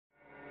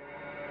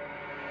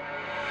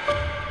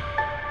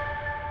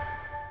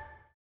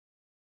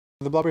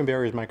The blood-brain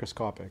barrier is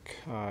microscopic.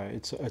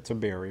 It's a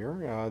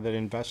barrier that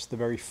invests the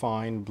very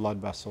fine blood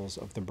vessels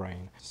of the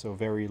brain. So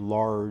very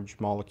large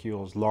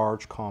molecules,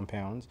 large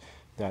compounds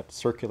that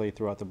circulate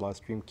throughout the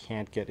bloodstream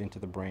can't get into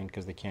the brain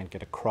because they can't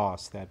get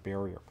across that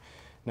barrier.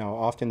 Now,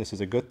 often this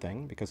is a good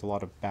thing because a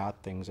lot of bad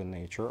things in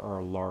nature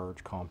are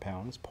large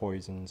compounds,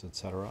 poisons,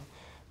 etc.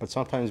 But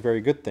sometimes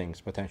very good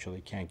things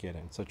potentially can't get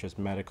in, such as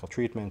medical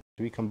treatment.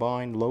 We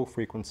combine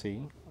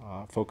low-frequency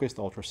focused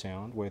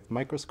ultrasound with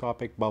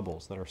microscopic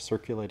bubbles that are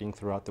circulating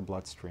throughout the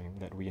bloodstream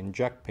that we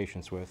inject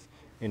patients with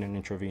in an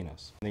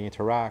intravenous. They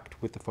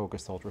interact with the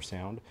focused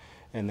ultrasound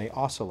and they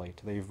oscillate,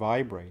 they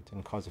vibrate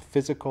and cause a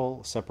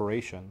physical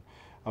separation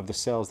of the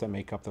cells that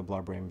make up the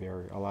blood-brain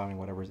barrier, allowing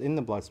whatever is in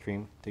the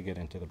bloodstream to get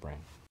into the brain.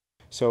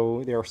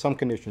 So there are some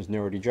conditions,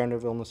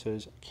 neurodegenerative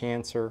illnesses,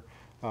 cancer,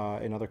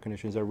 and other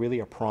conditions that really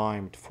are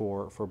primed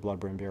for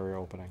blood-brain barrier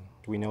opening.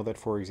 We know that,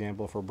 for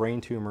example, for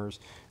brain tumors,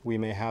 we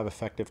may have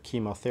effective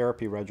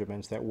chemotherapy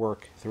regimens that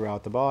work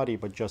throughout the body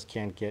but just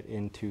can't get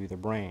into the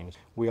brain.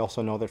 We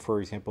also know that, for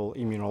example,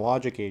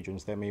 immunologic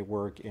agents that may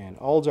work in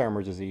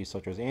Alzheimer's disease,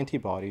 such as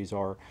antibodies,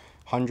 are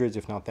hundreds,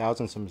 if not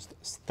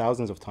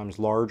thousands of times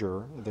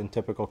larger than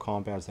typical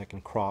compounds that can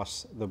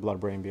cross the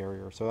blood-brain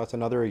barrier. So that's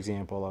another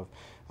example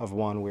of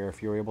one where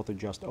if you're able to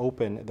just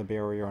open the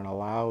barrier and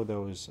allow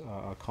those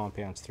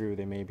compounds through,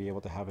 they may be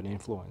able to have an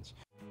influence.